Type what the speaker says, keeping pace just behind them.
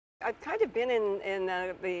I've kind of been in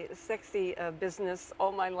the sexy business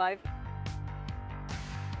all my life.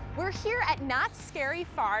 We're here at Not Scary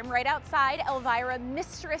Farm, right outside Elvira,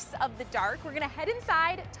 Mistress of the Dark. We're gonna head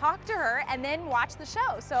inside, talk to her, and then watch the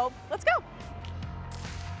show. So let's go.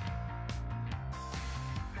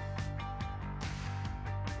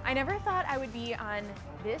 I never thought I would be on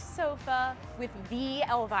this sofa with the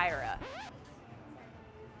Elvira.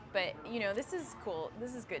 But, you know, this is cool.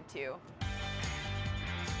 This is good too.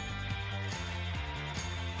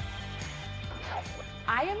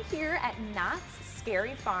 I am here at Not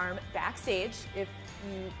Scary Farm Backstage. If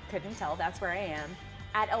you couldn't tell, that's where I am.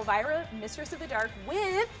 At Elvira, Mistress of the Dark,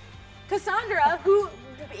 with Cassandra, who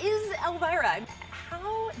is Elvira.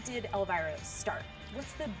 How did Elvira start?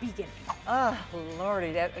 What's the beginning? Oh,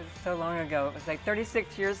 Lordy, that is so long ago. It was like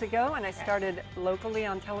 36 years ago, and I started locally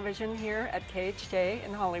on television here at KHJ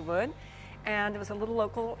in Hollywood. And it was a little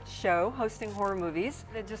local show hosting horror movies.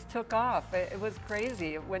 It just took off. It was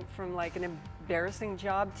crazy. It went from like an embarrassing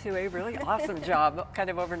job to a really awesome job kind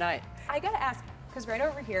of overnight. I gotta ask, because right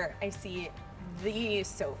over here I see the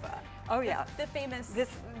sofa. Oh yeah. The famous.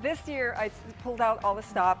 This year I pulled out all the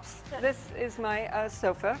stops. This is my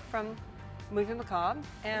sofa from Movie Macabre,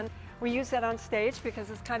 and we use that on stage because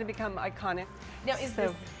it's kind of become iconic. Now, is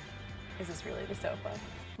this really the sofa?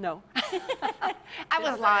 No. I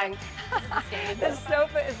was lying. The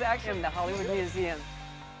sofa is actually in the Hollywood Museum.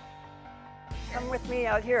 Come with me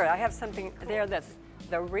out here. I have something there that's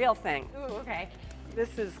the real thing. Ooh, okay.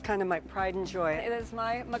 This is kind of my pride and joy. It is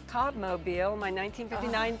my Macabre mobile, my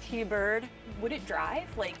 1959 T-Bird. Would it drive?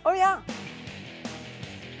 Like? Oh yeah.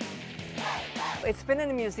 It's been in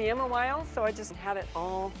the museum a while, so I just had it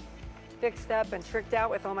all fixed up and tricked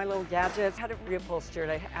out with all my little gadgets. I had it reupholstered.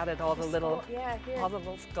 I added all the little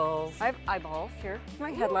skulls. I have eyeballs here,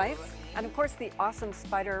 my headlights, and of course the awesome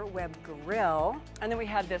spider web grill. And then we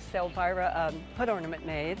had this Elvira hood ornament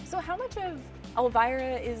made. So how much of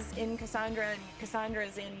Elvira is in Cassandra and Cassandra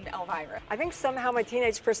is in Elvira? I think somehow my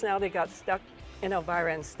teenage personality got stuck in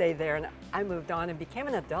Elvira and stayed there, and I moved on and became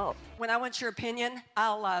an adult. When I want your opinion,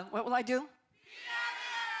 I'll, what will I do?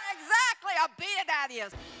 Exactly, I'll beat it out of you.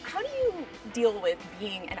 How do you deal with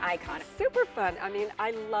being an icon? Super fun. I mean,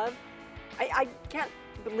 I can't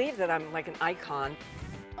believe that I'm like an icon.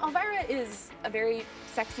 Elvira is a very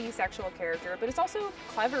sexy, sexual character, but it's also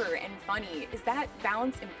clever and funny. Is that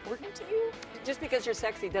balance important to you? Just because you're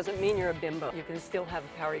sexy doesn't mean you're a bimbo. You can still have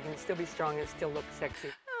power, you can still be strong and still look sexy.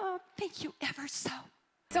 Oh, thank you ever so.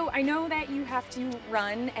 So I know that you have to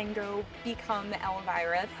run and go become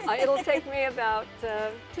Elvira. It'll take me about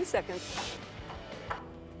 2 seconds.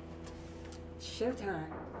 Showtime.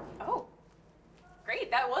 Oh, great,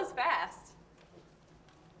 that was fast.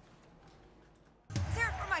 Let's hear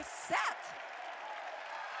it for my set.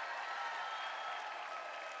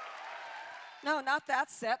 No, not that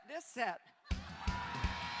set, this set.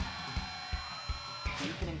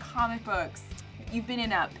 You've been in comic books. You've been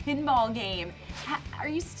in a pinball game. Are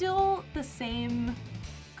you still the same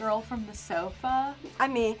girl from the sofa?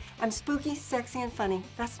 I'm me. I'm spooky, sexy, and funny.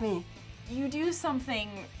 That's me. You do something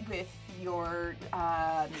with your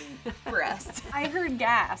breasts. I heard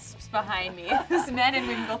gasps behind me. As men and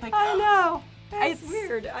women both like, I know. That's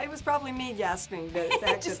weird. It was probably me gasping, but the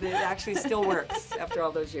fact that it actually still works after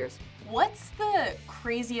all those years. What's the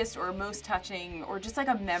craziest or most touching or just like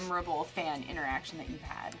a memorable fan interaction that you've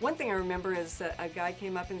had? One thing I remember is a guy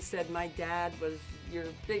came up and said, my dad was your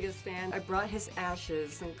biggest fan. I brought his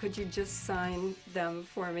ashes, and could you just sign them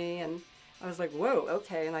for me? And I was like, whoa,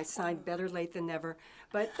 okay. And I signed Better Late Than Never.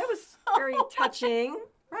 But that was very touching,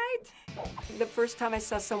 right? The first time I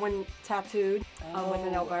saw someone tattooed with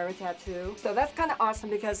an Elvira tattoo. So that's kind of awesome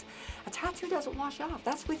because a tattoo doesn't wash off.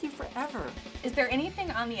 That's with you forever. Is there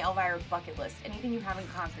anything on the Elvira bucket list? Anything you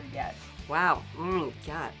haven't conquered yet? Wow.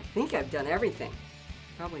 God, I think I've done everything.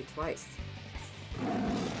 Probably twice.